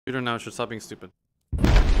Computer now should stop being stupid.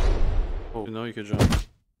 Oh, you know you could jump. You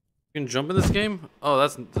can jump in this game? Oh,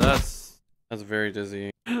 that's very dizzying.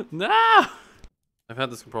 No! I've had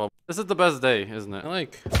this problem. This is the best day, isn't it? I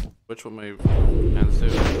like switch what my hands do.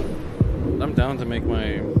 I'm down to make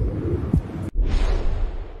my...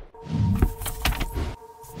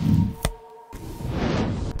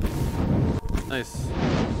 Nice.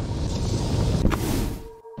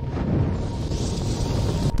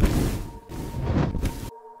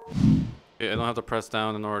 Okay, I don't have to press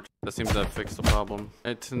down in order to... That seems to have fixed the problem.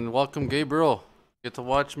 Right, and welcome Gabriel. Get to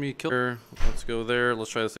watch me kill her. Let's go there. Let's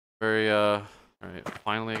try this very, Alright,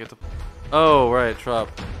 finally I get to... Oh, right, drop.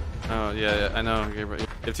 Oh, yeah, I know, Gabriel. You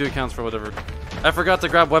have 2 accounts for whatever. I forgot to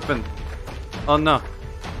grab weapon. Oh, no.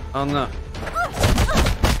 Oh, no.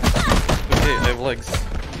 Okay, I have legs.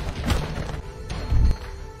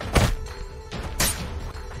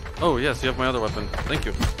 Oh, yes, you have my other weapon. Thank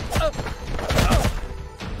you.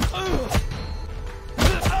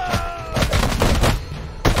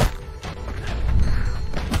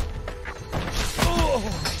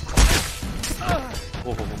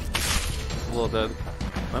 Whoa, whoa, whoa. A little dead.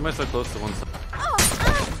 Why am I so close to one side?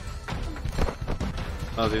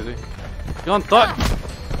 That was easy. You on thought!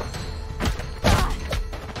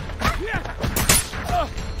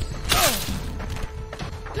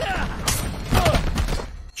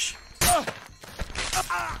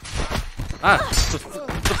 Ah!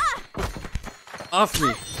 Off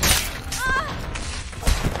me!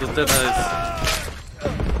 Those dead eyes.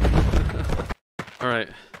 Alright.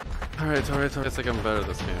 Alright. I guess like I'm better at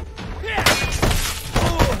this game.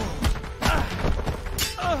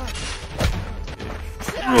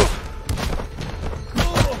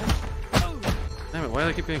 Damn it, why do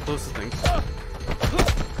I keep getting close to things?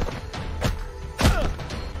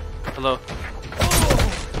 Hello.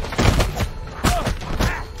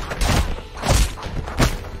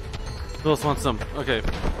 Who else wants some? Okay.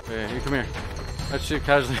 Okay, you come here. I shoot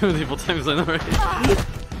casually medieval times, I know, right?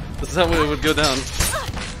 This is how it would go down.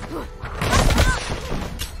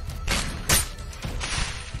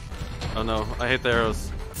 Oh no, I hate the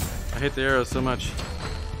arrows. I hate the arrows so much.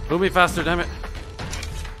 Move me faster, damn it!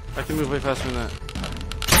 I can move way faster than that.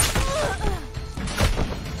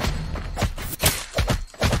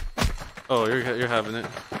 Oh, you're having it.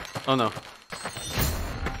 Oh no.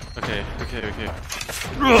 Okay.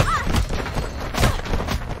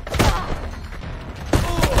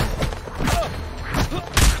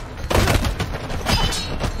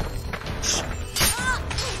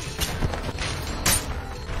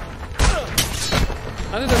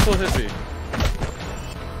 How did that still hit me?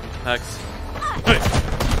 Hex. Hey.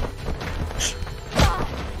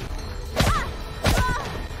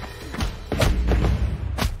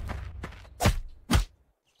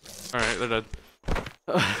 Alright, they're dead.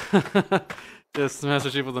 Yes, Master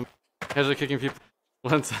Chief with them. Casually kicking people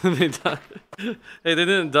once they die. Hey, they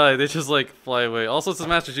didn't die, they just like fly away. Also, it's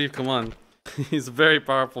Master Chief, come on. He's a very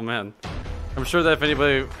powerful man. I'm sure that if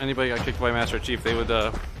anybody got kicked by Master Chief, they would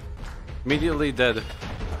immediately dead.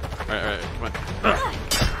 Alright, come on.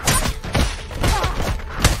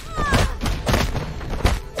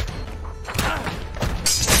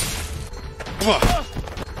 Come on!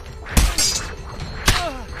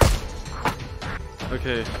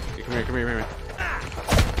 Okay, come here.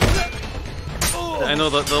 I know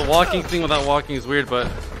the walking thing without walking is weird, but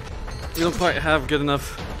we don't quite have good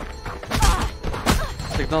enough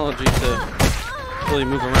technology to really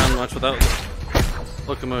move around much without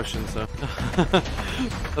locomotion, so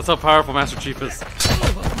that's how powerful Master Chief is.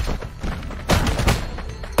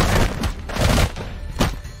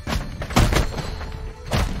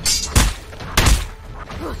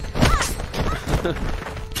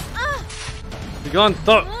 Be gone,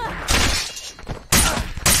 thought.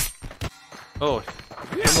 Oh,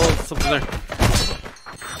 there's something there.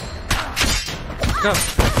 Come.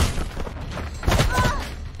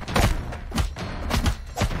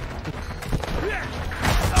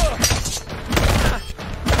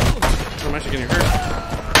 I'm actually getting hurt.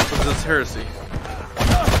 What is this heresy?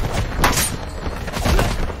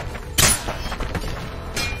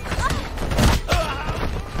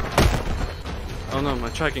 Oh no, my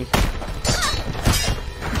tracking.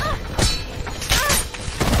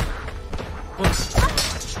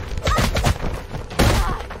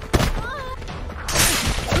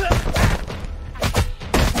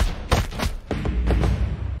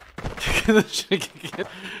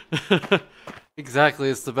 Exactly,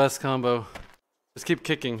 it's the best combo. Just keep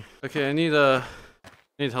kicking. Okay, I need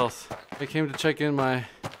health. I came to check in the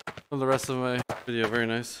rest of my video. Very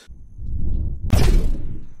nice.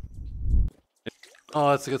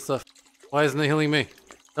 Oh, that's good stuff. Why isn't it healing me?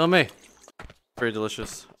 Tell me. Very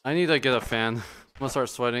delicious. I need to get a fan. I'm gonna start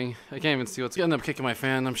sweating. I can't even see what's gonna end up kicking my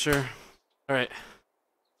fan, I'm sure. Alright.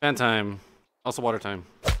 Fan time. Also water time.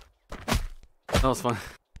 That was fun.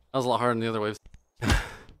 That was a lot harder than the other waves.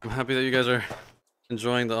 I'm happy that you guys are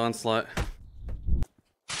enjoying the onslaught.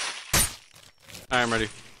 Alright, I'm ready.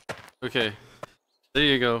 Okay. There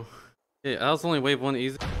you go. Okay, that was only wave 1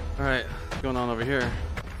 easy. Alright, what's going on over here?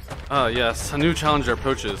 Ah, yes. A new challenger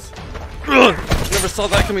approaches. Ugh! Never saw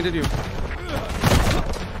that coming, did you?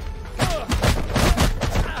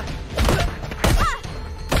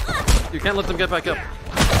 You can't let them get back up.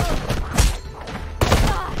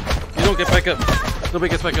 You don't get back up. Nobody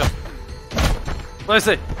gets back up. What did I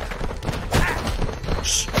say?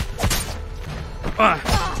 Shh. Ah.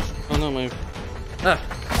 Oh no, my... Ah.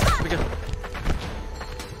 Here we go.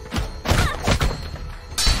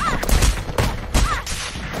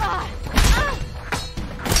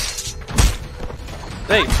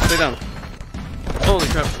 Hey, stay down. Holy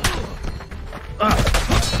crap. Ah.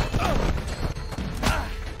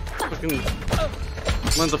 Fucking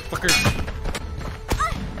motherfucker.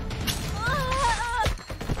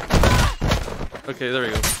 Okay, there we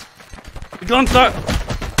go. Gun start!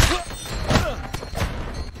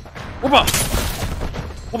 Whoopa!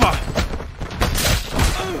 Whoopa!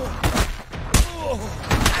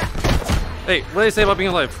 Hey, what do they say about being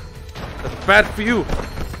alive? That's bad for you!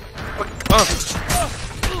 Fuck off!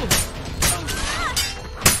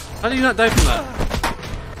 How do you not die from that?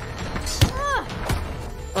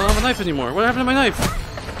 I don't have a knife anymore. What happened to my knife?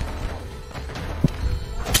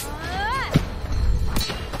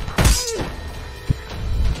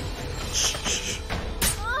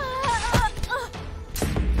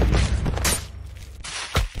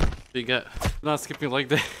 You get not skipping leg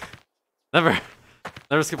day. Never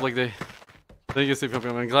skip leg day. Thank you, Steve.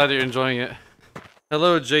 I'm glad that you're enjoying it.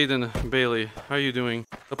 Hello, Jaden Bailey. How are you doing?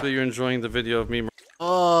 Hope that you're enjoying the video of me.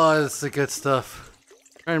 Oh, this is the good stuff.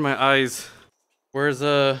 Right in my eyes. Where's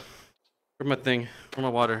my thing? Where's my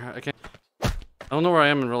water? I can't. I don't know where I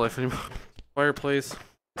am in real life anymore. Fireplace.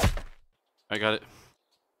 I got it.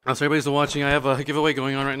 So everybody's watching. I have a giveaway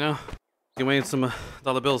going on right now. You can win some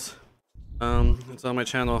dollar bills. It's on my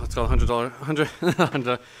channel. It's called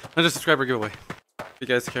 $100 subscriber giveaway. If you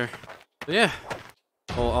guys care. But yeah.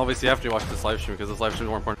 Well, obviously after you watch this live stream, because this live stream is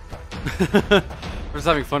more important. We're just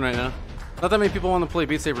having fun right now. Not that many people want to play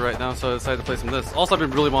Beat Saber right now, so I decided to play some of this. Also, I've been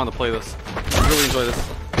really wanting to play this. I really enjoy this.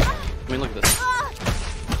 I mean, look at this.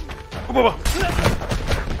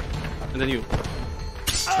 And then you.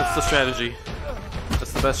 That's the strategy.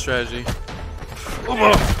 That's the best strategy.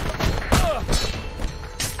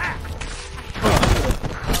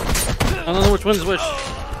 I don't know which one is which.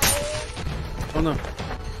 Oh no.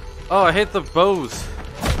 Oh, I hate the bows.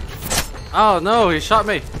 Oh no, he shot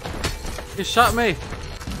me. He shot me.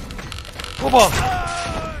 Okay,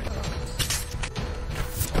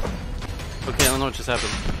 I don't know what just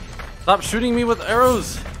happened. Stop shooting me with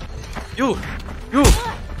arrows. You.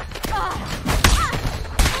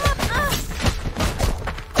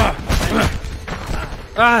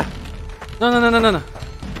 Ah. No.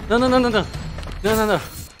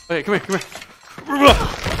 Okay, come here.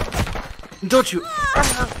 Don't you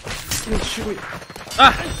shoot me.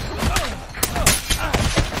 Ah!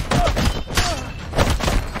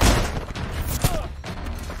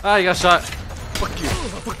 Ah, you got shot. Fuck you.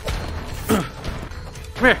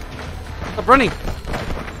 Come here. Stop running.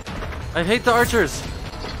 I hate the archers.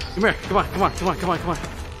 Come here. Come on.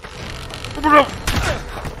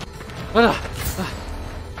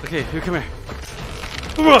 Okay, you come here.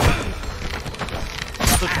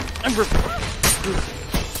 Ember.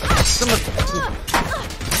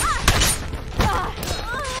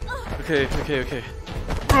 Okay.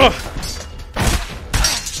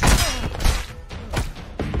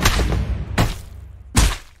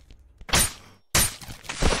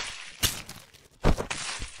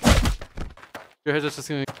 Your head's just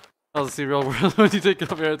gonna. I'll see real world when you take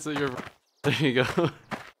off your head. So you're. There you go.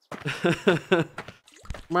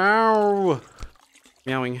 Meow.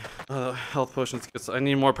 Meowing. Health potions. I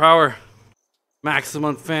need more power.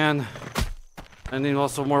 Maximum fan. I need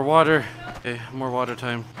also more water. Okay, more water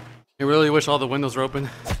time. I really wish all the windows were open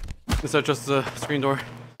instead of just the screen door.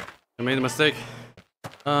 I made a mistake.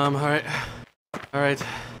 Alright.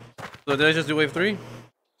 So did I just do wave 3?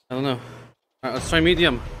 I don't know. Alright, let's try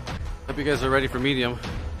medium. Hope you guys are ready for medium.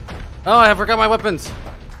 Oh, I forgot my weapons.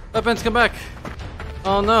 Weapons, come back.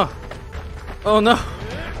 Oh no.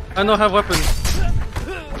 I don't have weapons.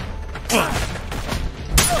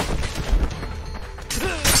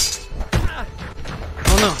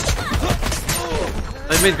 Oh no.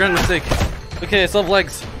 I made a grand mistake. Okay, I still have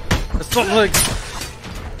legs.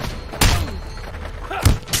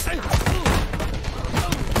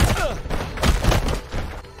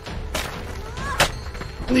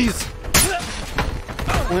 Knees!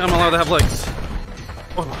 Only I'm allowed to have legs.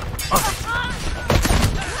 Oh.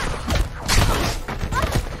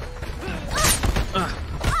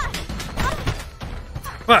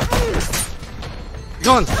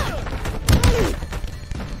 Go on!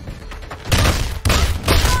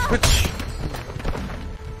 Which?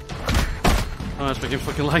 Oh, it's making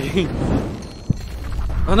fucking lagging.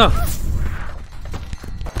 Oh no!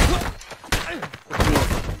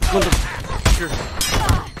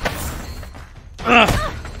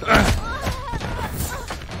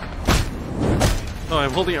 Oh,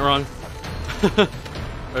 I'm holding it wrong.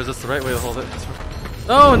 Or is this the right way to hold it?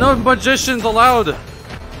 Oh, no magicians allowed!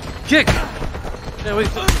 Kick! Yeah, wait.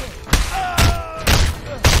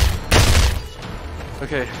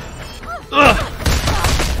 Okay.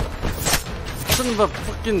 Son of a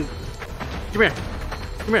fucking... Come here.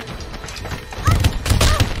 Come here.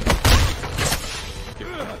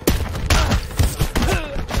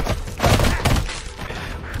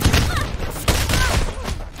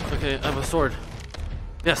 Okay, I have a sword.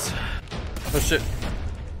 Yes. Oh shit.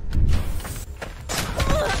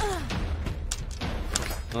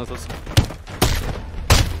 No, that's...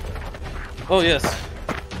 Oh yes.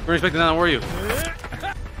 We're expecting that. Where are you?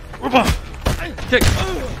 Kick.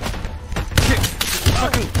 Kick.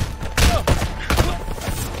 Fucking.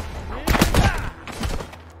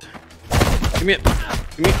 Give me it.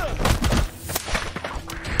 Give me it.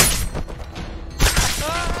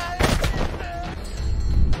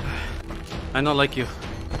 I not like you.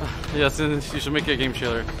 Yes, and you should make it a game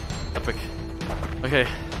trailer. Epic. Okay.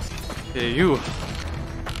 Okay, you.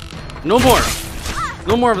 No more.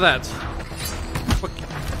 No more of that. Fuck.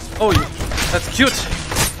 Oh, you. That's cute.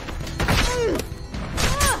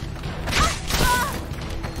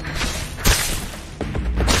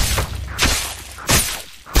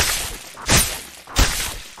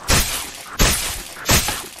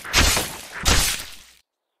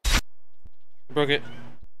 Broke it.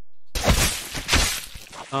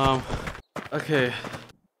 Okay.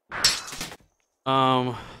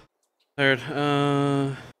 Tired.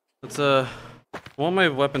 Let's, I want my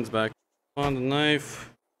weapons back. I want the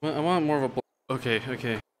knife. I want more of a okay,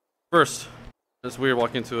 okay. First, it's weird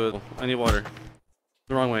walking into a... I need water.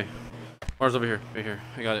 The wrong way. Water's over here. Right here.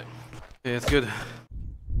 I got it. Okay, it's good.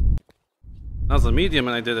 That was a medium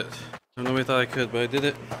and I did it. I don't know if I thought I could, but I did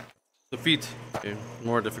it. Defeat. Okay,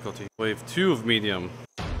 more difficulty. Wave 2 of medium.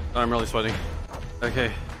 Oh, I'm really sweating.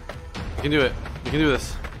 Okay. You can do it. You can do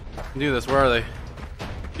this. You can do this. Where are they?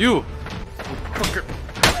 You! Fucker.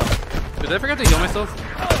 Did I forget to heal myself?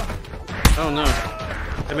 Oh no.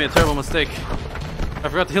 I made a terrible mistake. I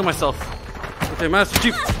forgot to heal myself. Okay, Master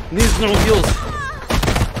Chief needs no heals.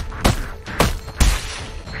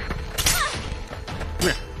 Come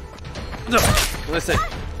here. No. What did I say?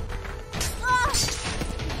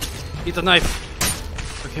 Eat the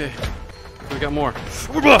knife. Okay. We got more.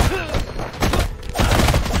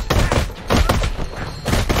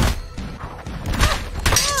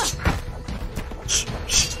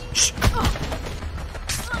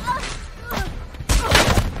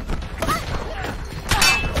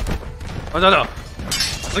 Oh no no!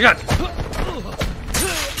 Oh god!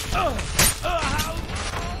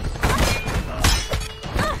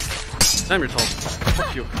 Damn, you're tall.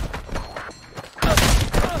 Fuck you.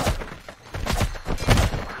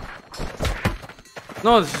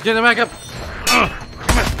 No, just get him back up.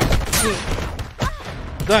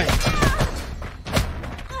 Die.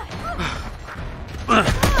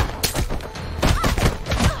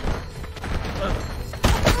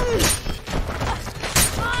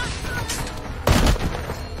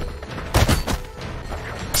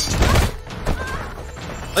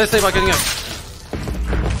 Let's say about getting up.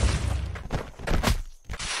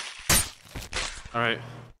 Alright.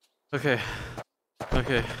 Okay.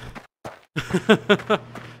 Okay.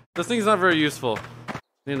 This thing's not very useful.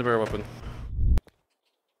 Need a better weapon.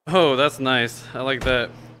 Oh, that's nice. I like that.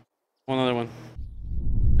 One other one.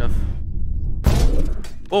 F.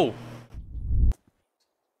 Oh!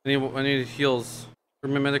 I need heals. For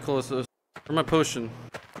my medical assist. For my potion.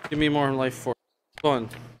 Give me more life force. Go on.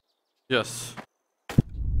 Yes.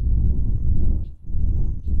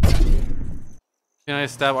 Can I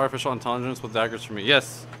stab artificial intelligence with daggers for me?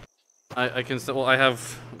 Yes. I can still, well, I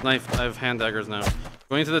have knife, I have hand daggers now.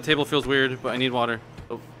 Going to the table feels weird, but I need water.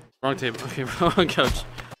 Oh, wrong table. Okay, wrong couch.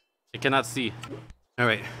 I cannot see.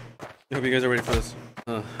 Alright. I hope you guys are ready for this.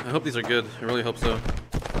 I hope these are good. I really hope so.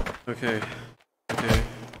 Okay. Okay.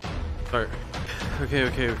 Start. Okay,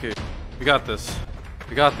 okay, okay. We got this.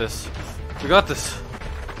 We got this. We got this.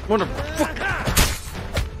 Motherfucker.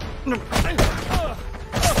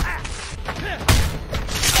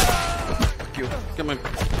 you. Get my...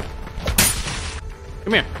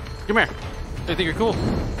 Come here. Come here. I think you're cool.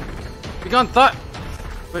 Be gone, thought.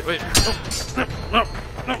 Wait, wait. No. No.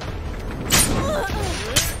 No.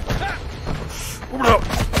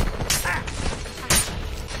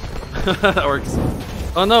 That works.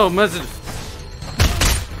 Oh no, message.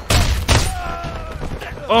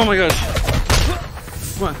 Oh my gosh.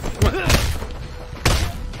 Come on, come on.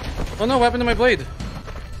 Oh no, what happened to my blade?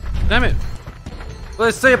 Damn it. What did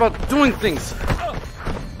I say about doing things?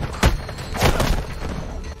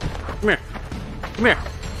 Come here. Come here.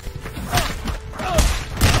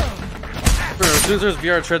 As soon as there's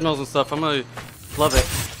VR treadmills and stuff, I'm gonna love it.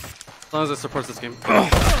 As long as it supports this game.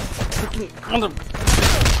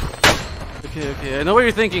 Okay, okay, I know what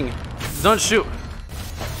you're thinking. Don't shoot.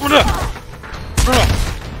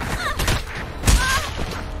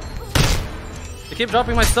 They keep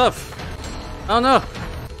dropping my stuff. I don't know.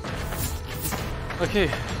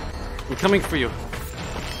 Okay, I'm coming for you.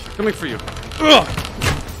 Coming for you. Oh,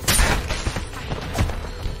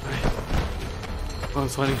 I'm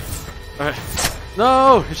sweating. Alright.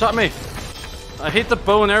 No! He shot me! I hate the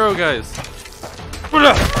bow and arrow guys.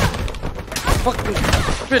 Fucking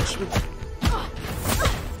bitch!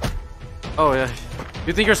 Oh yeah.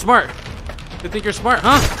 You think you're smart? You think you're smart,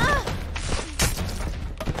 huh?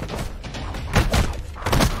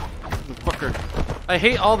 Fucker. I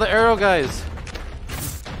hate all the arrow guys.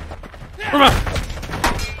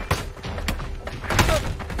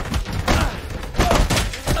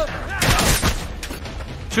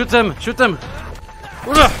 Shoot them! Shoot them!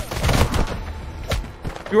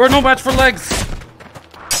 You are no match for legs!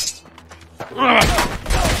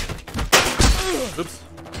 Oops.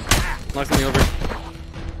 Knocked something over.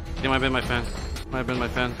 It might have been my fan. Might have been my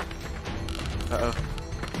fan. Uh-oh.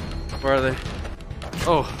 Where are they?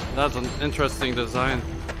 Oh, that's an interesting design.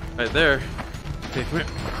 Right there. Okay, come here.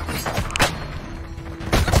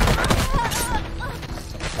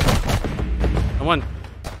 I won.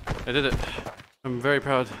 I did it. I'm very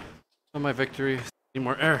proud of my victory. Need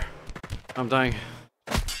more air. I'm dying.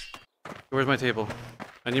 Where's my table?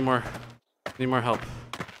 I need more help.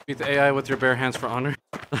 Meet the AI with your bare hands for honor.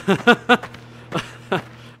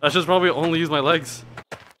 I should probably only use my legs.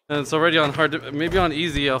 And it's already on hard. Maybe on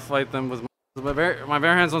easy I'll fight them with my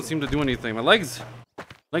bare hands. Don't seem to do anything. My legs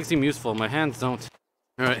seem useful. My hands don't.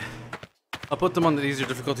 All right. I'll put them on the easier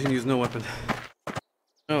difficulty and use no weapon.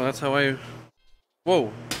 Oh, that's how I.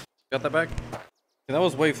 Whoa. Got that back? Okay, that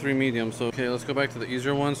was wave 3 medium, so okay, let's go back to the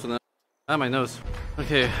easier one. So now, my nose.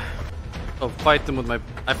 Okay, I'll fight them with my.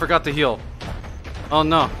 I forgot to heal. Oh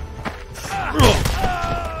no! Did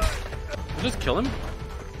I just kill him?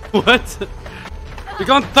 What? Be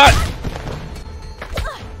gone, thought.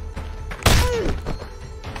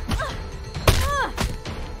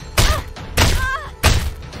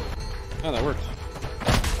 Oh, that worked.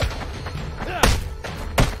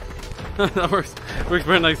 That works. Works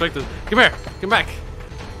better than I expected. Come here! Come back!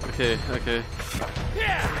 Okay, okay.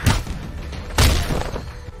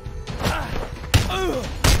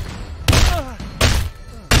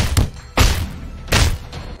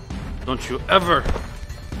 Don't you ever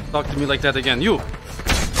talk to me like that again. You!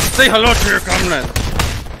 Say hello to your comrade!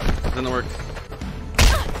 Didn't work.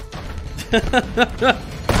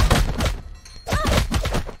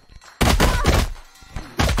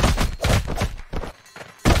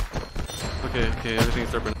 Okay, okay, everything's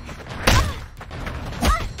stubborn.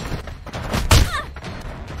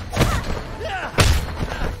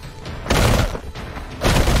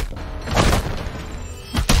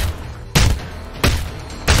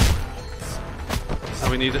 So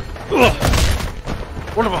we need it.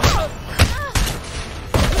 What about?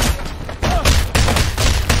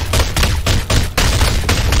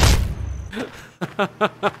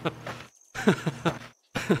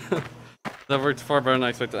 That worked far better than I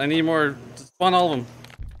expected. I need more. Spawn all of them.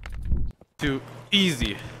 To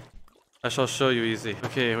easy. I shall show you easy.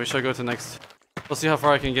 Okay, we shall go to next. We'll see how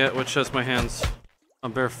far I can get with just my hands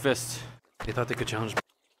on bare fist. They thought they could challenge me.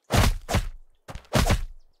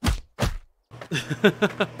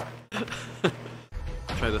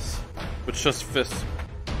 Try this with just fists.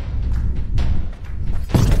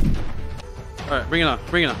 All right, bring it on,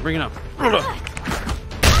 bring it on, bring it on. Come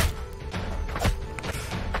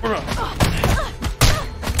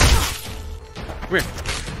here.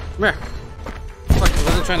 Come here. Fuck, I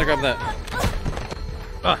wasn't trying to grab that.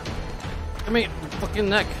 Give me fucking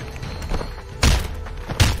neck.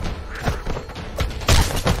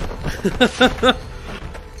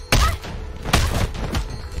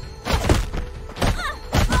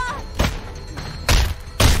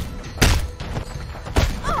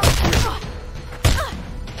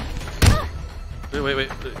 Wait.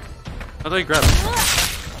 How do I grab it?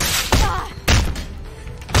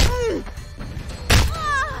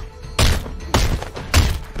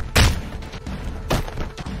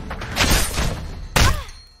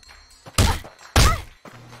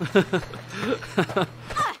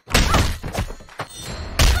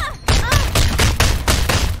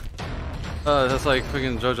 That's like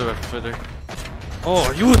freaking JoJo after Twitter.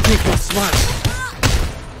 Oh, you would think you're smart.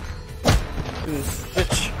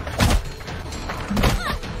 Bitch.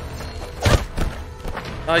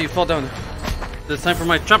 Ah, you fall down. It's time for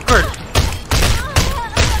my trap card.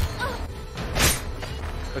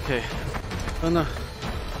 Okay. Oh no.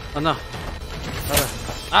 Oh no.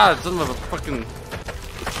 Son of a fucking.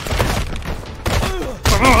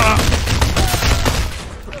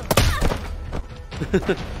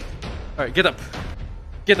 Alright, get up.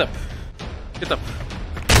 Get up. Get up.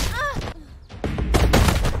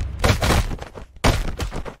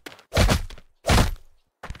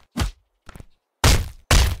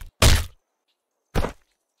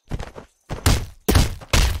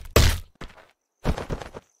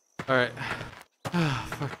 Alright.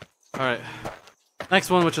 Alright. Next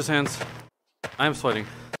one, which is hands. I'm sweating.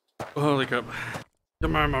 Holy crap.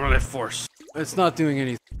 Come on, my life force. It's not doing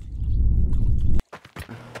anything.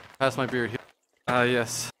 Pass my beard here.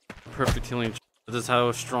 Yes. Perfect healing. This is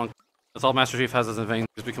how strong. That's all Master Chief has as a vein.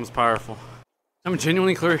 It becomes powerful. I'm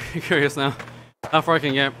genuinely curious now how far I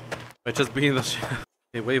can get by just beating the shit.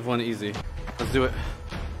 Okay, wave one easy. Let's do it.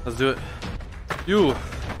 Let's do it. You.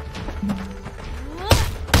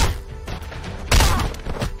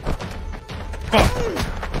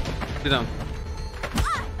 Get down.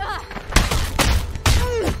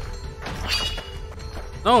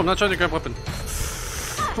 No, I'm not trying to grab a weapon.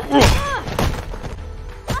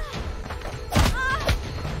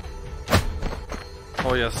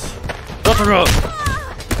 Oh yes. Sorcery!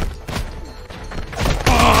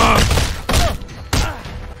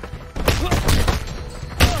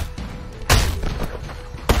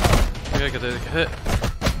 Okay, get a hit.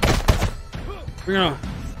 Bring it on.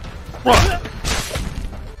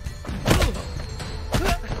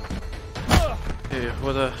 Hey,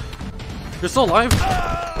 what the? You're still alive?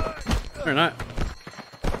 You're not.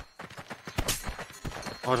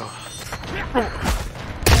 Oh no.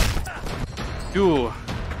 You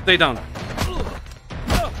stay down.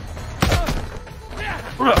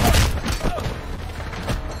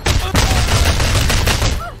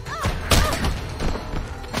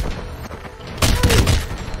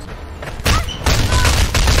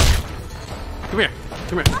 Come here.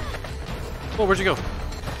 Come here. Oh, where'd you go?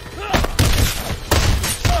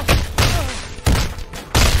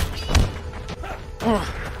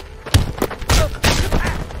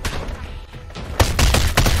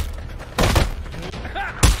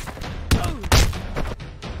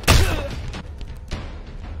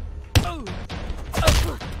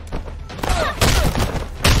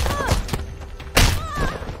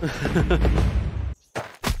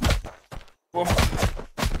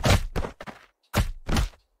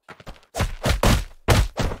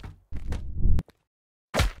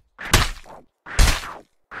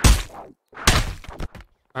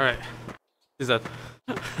 Alright. He's dead.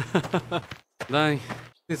 Dying.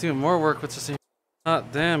 Needs even more work with this. Ah,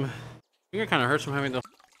 damn. Finger kind of hurts from having to.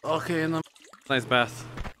 Okay, and then. Nice bath.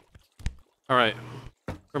 Alright.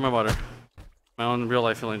 Where's my water? My own real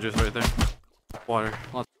life healing juice right there. Water.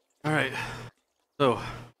 Alright. So,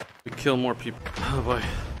 we kill more people. Oh boy.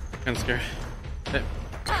 Kinda scary. Hey.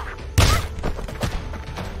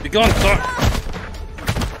 Be gone, dog!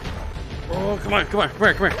 Oh, come on, come on, come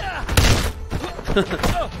here, come here.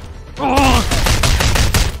 Oh!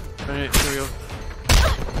 Alright, here we go.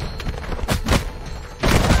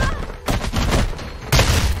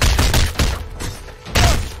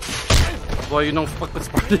 Boy, you don't fuck with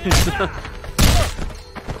Spartans.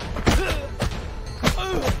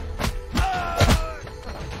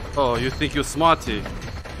 Oh, you think you're smarty?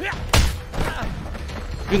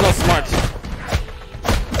 You're not smart.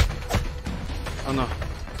 Oh no.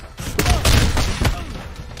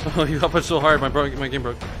 Oh, you got punched so hard, my game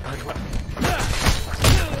broke. Oh, come on.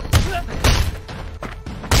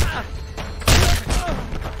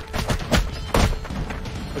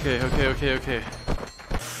 Okay.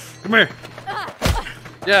 Come here.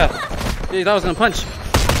 Yeah, that was gonna punch.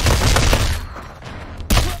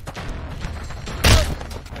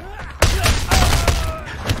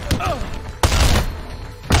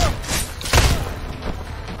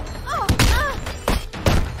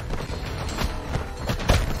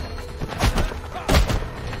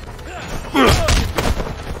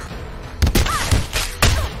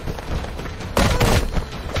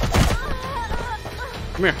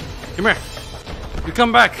 Come here. You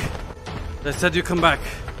come back. I said you come back.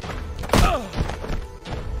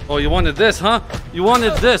 Oh, you wanted this, huh? You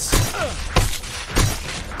wanted this.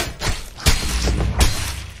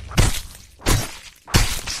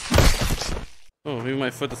 Oh, maybe my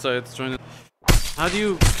foot decided to join it. How do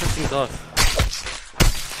you cut things off?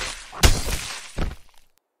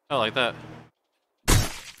 Oh, like that.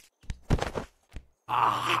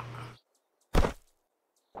 Ah.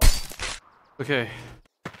 Okay.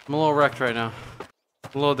 I'm a little wrecked right now.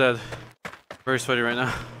 I'm a little dead. Very sweaty right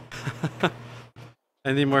now.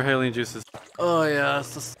 I need more haline juices. Oh yeah,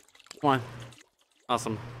 it's just... Come on.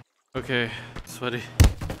 Awesome. Okay, sweaty.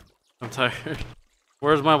 I'm tired.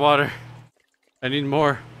 Where's my water? I need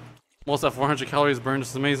more. Almost at 400 calories burned. This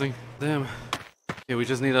is amazing. Damn. Okay, we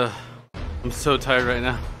just need a... I'm so tired right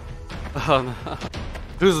now. Oh no.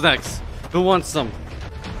 Who's next? Who wants some?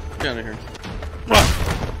 Get out of here.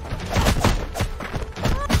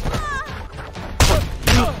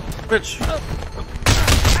 Bitch!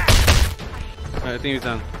 Alright, I think he's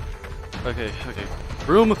done. Okay, okay.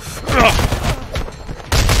 Room!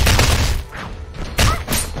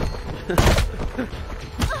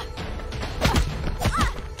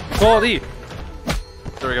 Quality!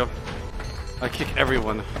 There we go. I kick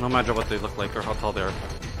everyone, no matter what they look like or how tall they are.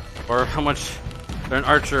 Or how much they're an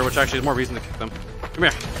archer, which actually is more reason to kick them. Come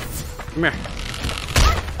here. Come here.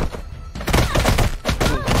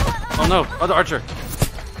 Oh no, other archer.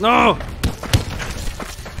 No!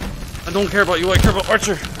 I don't care about you, I care about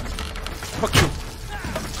Archer. Fuck you.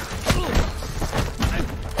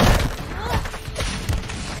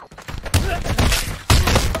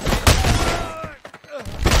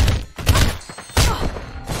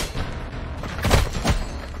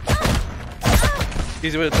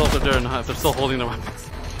 Easy way to tell if they're there or not, if they're still holding their weapons.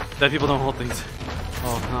 Dead people don't hold things.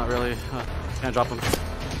 Oh, not really. Can't drop them.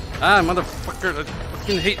 Ah, motherfucker, I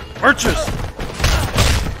fucking hate archers!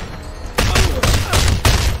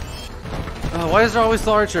 Why is there always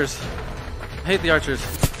still archers? I hate the archers.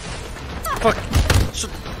 Fuck! Shit.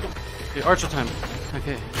 Okay, archer time.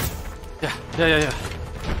 Okay. Yeah.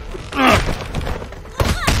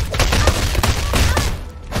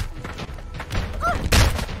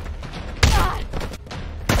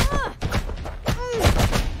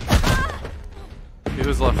 Okay,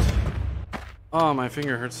 who's left? Oh, my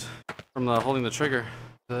finger hurts from holding the trigger.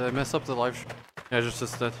 Did I mess up the live stream? Yeah, I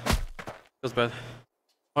just dead. Feels bad.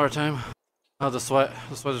 Hard time. Oh, the sweat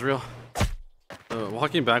is real.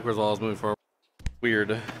 Walking backwards while I was moving forward.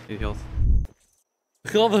 Weird. Need health.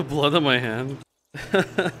 Look at all the blood on my hand.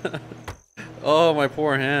 Oh, my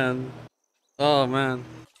poor hand. Oh, man.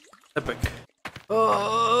 Epic.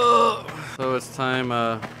 Oh. So it's time,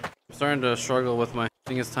 I'm starting to struggle with my... I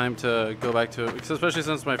think it's time to go back to... Especially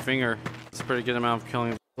since my finger is a pretty good amount of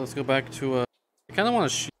killing. Let's go back to, I kind of want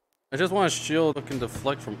to shield. I just want a shield that can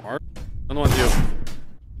deflect from arc. I don't know what to do.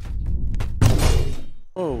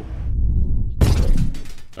 Oh.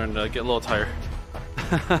 Starting to get a little tired.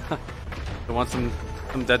 I want some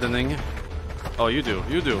deadening. Oh, you do.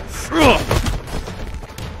 Stop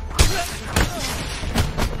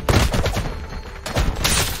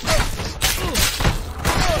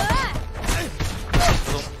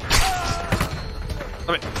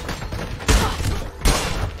it.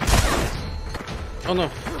 Oh no.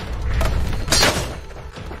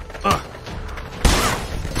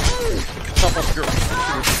 Chop off your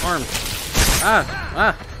arm.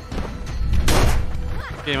 Ah.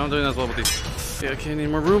 Okay, I'm doing as well with these. Okay, I need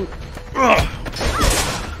more room.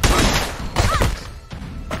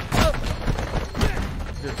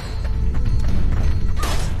 Here.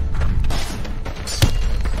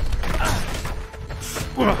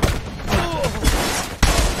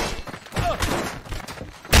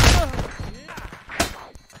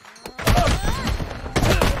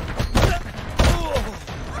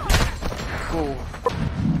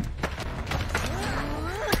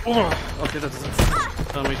 Okay, that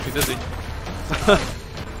doesn't make me dizzy.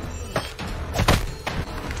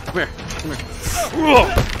 Come here.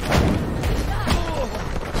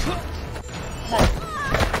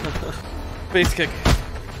 Base kick.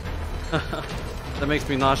 That makes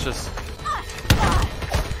me nauseous.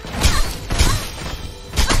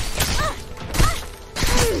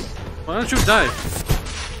 Why don't you die?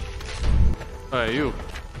 Alright, you.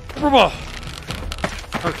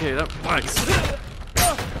 Okay, that nice.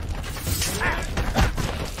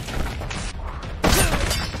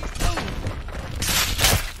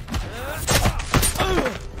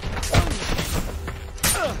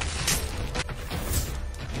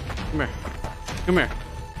 Come here.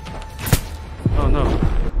 Oh no.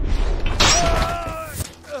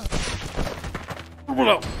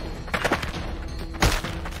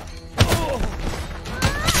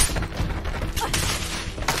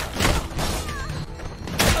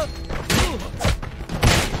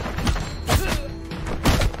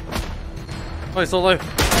 Oh, he's still alive.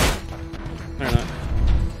 No, you're not.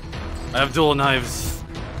 I have dual knives.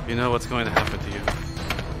 You know what's going to happen to you.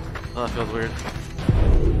 Oh, that feels weird.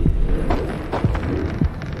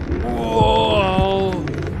 Whoa!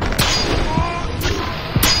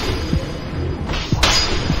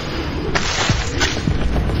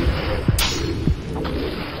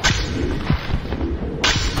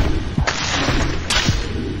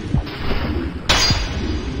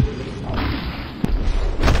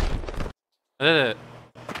 I did it.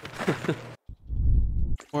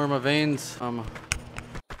 More of my veins.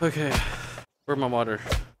 Okay. Where's my water?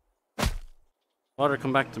 Water,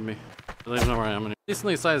 come back to me. I don't even know where I am.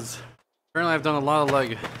 Decently sized. Apparently I've done a lot of leg.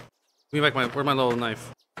 Give me back my, where's my little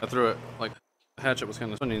knife? I threw it. Like, the hatchet was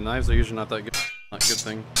kind of funny. Knives are usually not that good. Not a good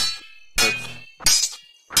thing. But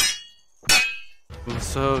I'm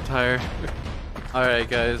so tired. Alright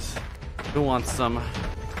guys. Who wants some?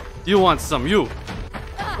 You want some, you!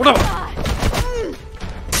 What up?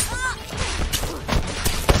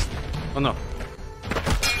 Oh no.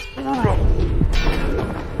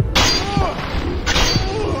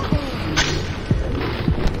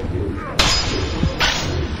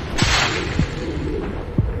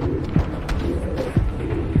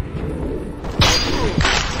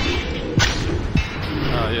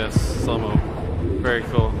 Ah yes, slow-mo. Very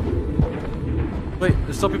cool. Wait,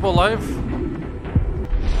 there's still people alive?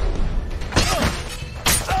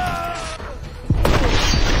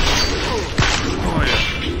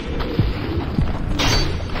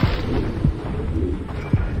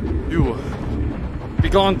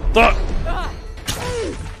 Gone. Duh.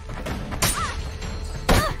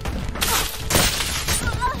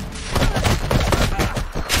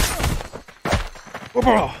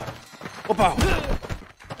 Opa. Opa.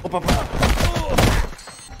 Opa.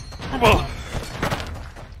 Opa.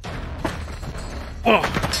 Oh.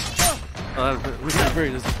 We can't bury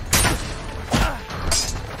this.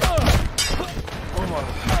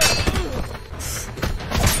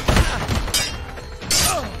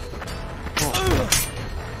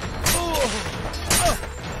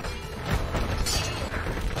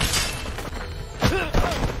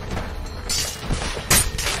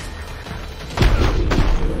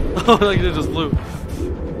 Oh, like it just flew.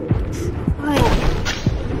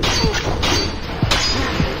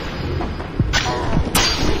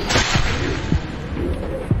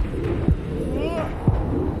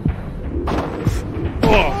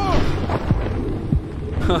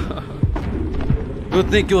 You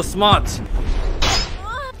think you're smart?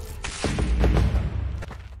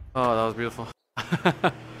 Oh, that was beautiful.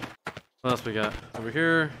 What else we got? Over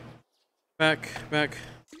here. Back.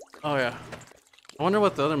 Oh yeah. I wonder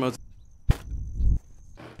what the other modes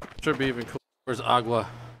should be even cool. Where's Agua?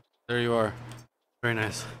 There you are. Very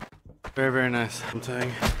nice. Very, very nice. I'm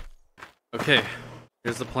saying. Okay,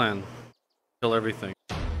 here's the plan. Kill everything.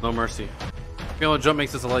 No mercy. You know, jump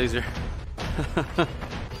makes this a lot easier.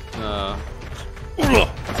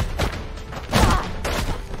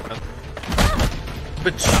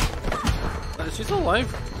 Bitch. Is she still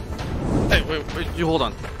alive? Hey, wait, you hold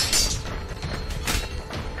on.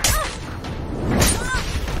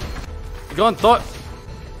 You going, thought?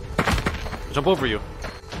 Jump over you.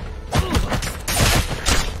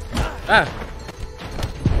 Ah.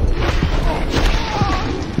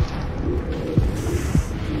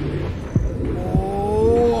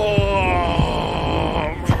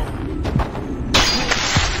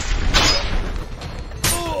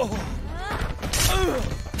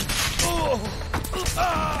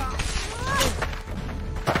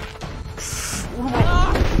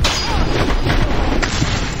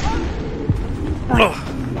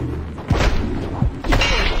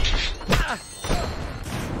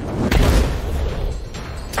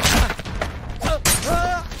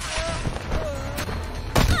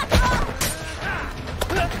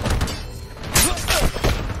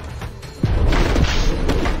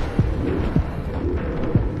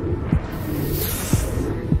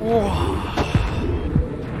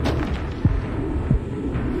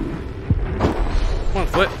 Come on,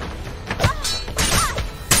 foot.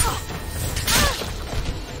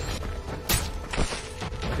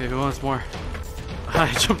 Okay, who wants more?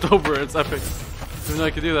 I jumped over it, it's epic. Didn't know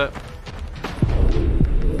I could do that.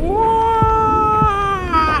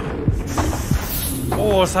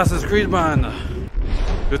 Oh, Assassin's Creed, man.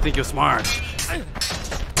 You think you're smart.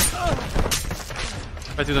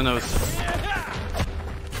 Right through the nose.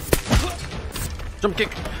 Jump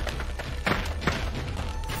kick.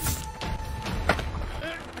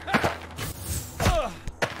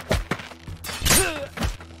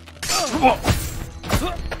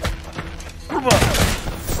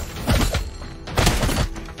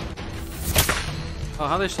 Oh,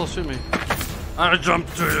 how they still shoot me? I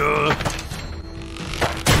jumped to you.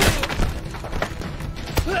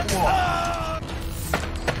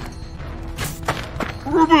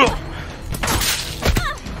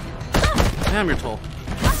 Damn, you're tall.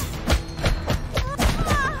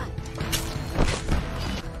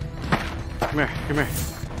 Come here, come here.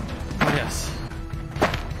 Oh, yes.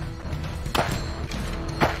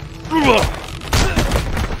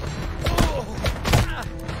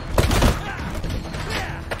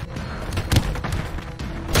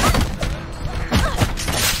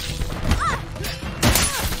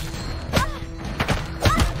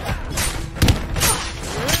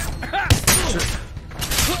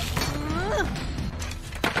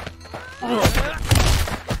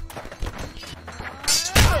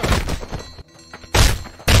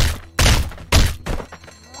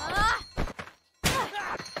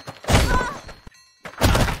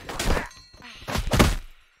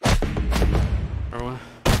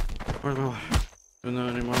 Where's my water? Don't know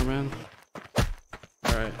anymore, man.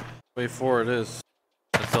 Alright. Wave 4 it is.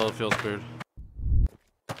 That's all it feels weird.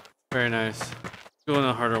 Very nice. Go on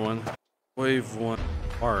a harder one. Wave 1.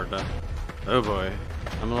 Hard. Oh boy.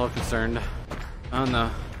 I'm a little concerned. Oh no.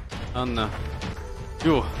 Oh no.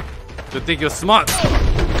 You think you're smart?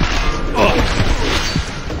 Oh!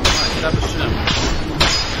 That was shit.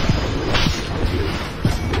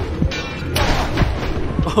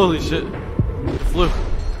 Holy shit. It flew.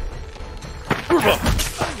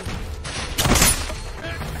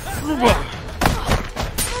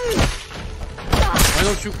 Why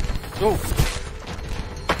don't you go?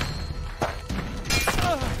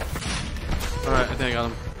 Alright, I think I got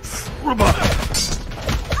him.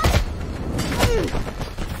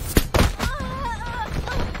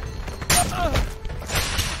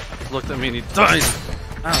 Looked at me and he died.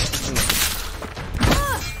 Ow.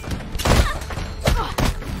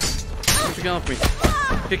 What you got off me?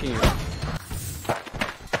 I'm kicking you.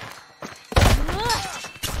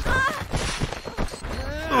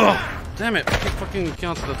 Ugh, damn it, I can't fucking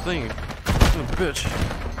count to the thing. Oh, bitch.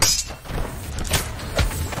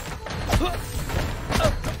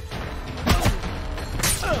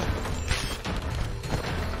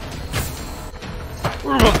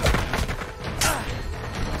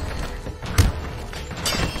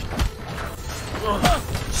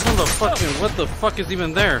 Son of a fucking, what the fuck is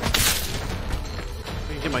even there?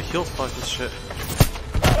 I can get my heels fucked this shit.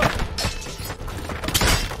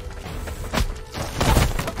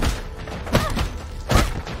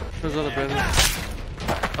 There's other bed.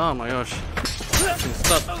 Oh my gosh.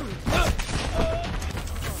 Stop.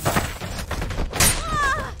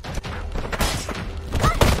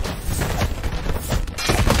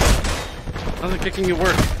 How's it kicking you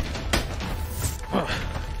work?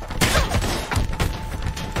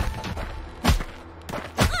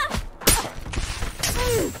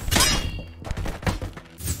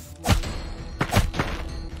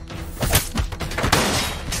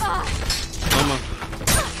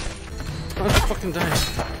 Fucking die.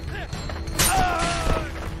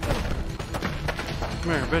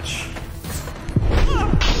 Come here, bitch.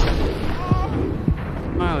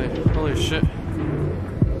 Finally, holy shit.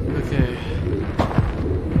 Okay.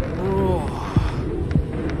 Oh.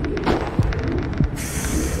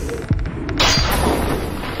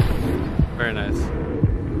 Very nice.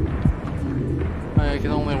 I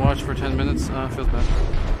can only watch for 10 minutes. Feels bad.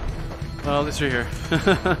 Well, at least you're here.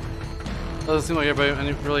 Doesn't seem like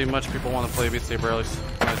any really much people want to play Beat Saber, at least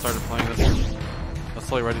when I started playing this. I was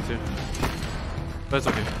slowly ready to. But it's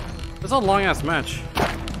okay. It's a long ass match.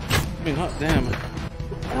 I mean, hot damn.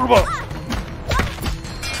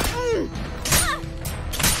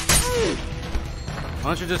 Why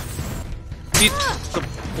don't you just eat the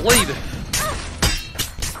blade?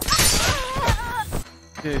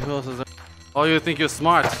 Okay, who else is there? Oh, you think you're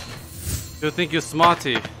smart. You think you're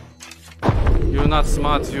smarty. You're not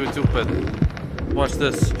smart, you stupid. Watch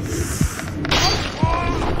this.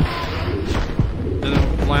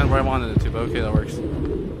 Didn't land where I wanted it to, but okay, that works.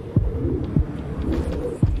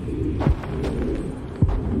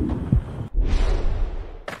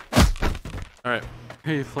 Alright.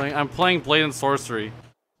 Are you playing? I'm playing Blade and Sorcery.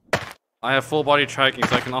 I have full body tracking,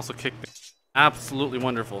 so I can also kick things. Absolutely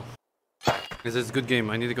wonderful. This is a good game.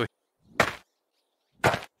 I need to go.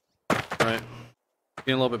 Alright.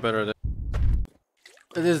 Getting a little bit better at it.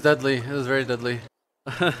 It is deadly. It is very deadly.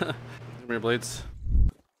 Give me your blades.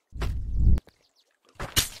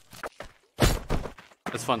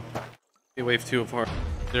 It's fun. Okay, wave 2 of horror.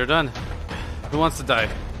 They're done. Who wants to die?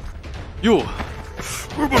 You!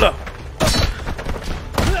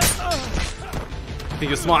 Think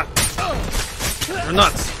you're smart? You're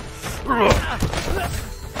nuts!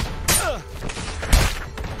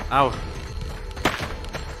 Ow.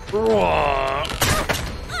 Okay.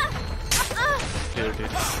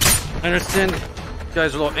 I understand. You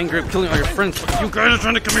guys are a little angry at killing all your friends, but you guys are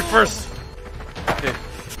trying to kill me first. Okay.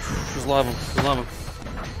 There's a lot of them. There's a lot of them.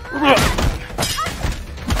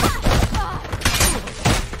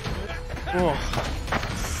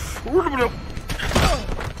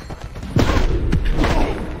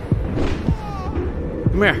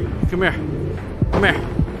 Come here. Come here. Come here.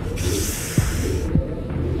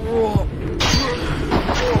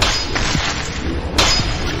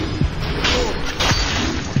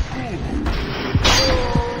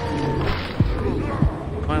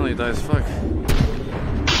 Finally dies, fuck.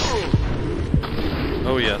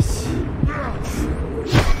 Oh yes.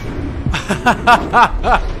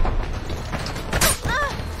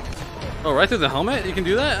 Oh, right through the helmet? You can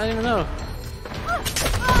do that? I didn't even know.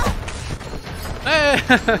 Hey!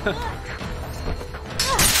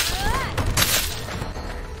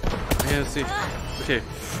 I can't see. Okay.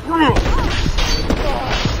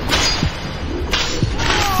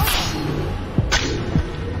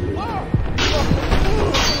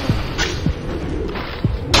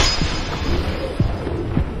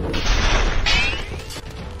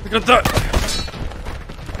 Look at that!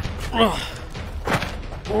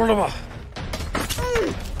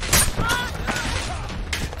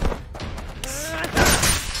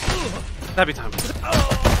 Happy time. Come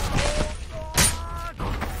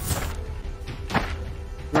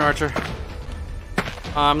here, Archer.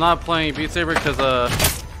 I'm not playing Beat Saber because,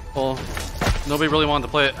 well, nobody really wanted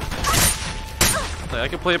to play it. I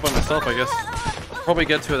could play it by myself, I guess. I'll probably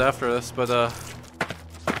get to it after this, but,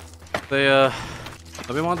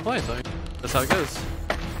 nobody wanted to play it, so that's how it goes.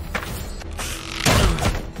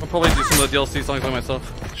 I'll probably do some of the DLC songs by myself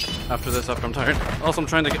after this, after I'm tired. Also, I'm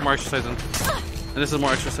trying to get more exercise in. And this is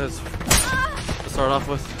more exercise to start off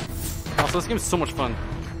with. Also, this game is so much fun.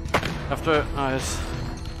 After,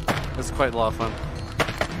 it's quite a lot of fun.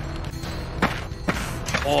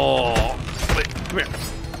 Oh, wait, come here.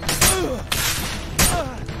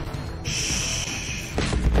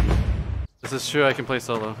 This is true, I can play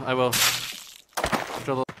solo. I will.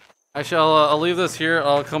 Actually, I'll leave this here.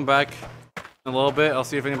 I'll come back in a little bit. I'll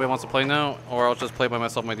see if anybody wants to play now, or I'll just play by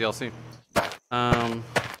myself my DLC. So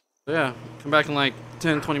yeah, come back in like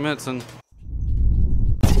 10-20 minutes and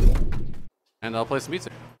I'll play some Beat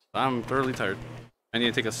Saber. I'm thoroughly tired. I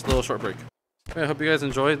need to take a little short break. Okay, I hope you guys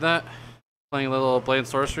enjoyed that. Playing a little Blade and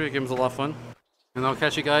Sorcery. The game's a lot of fun. And I'll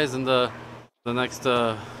catch you guys in the next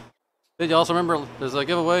video. Also remember, there's a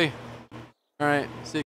giveaway. Alright, see you.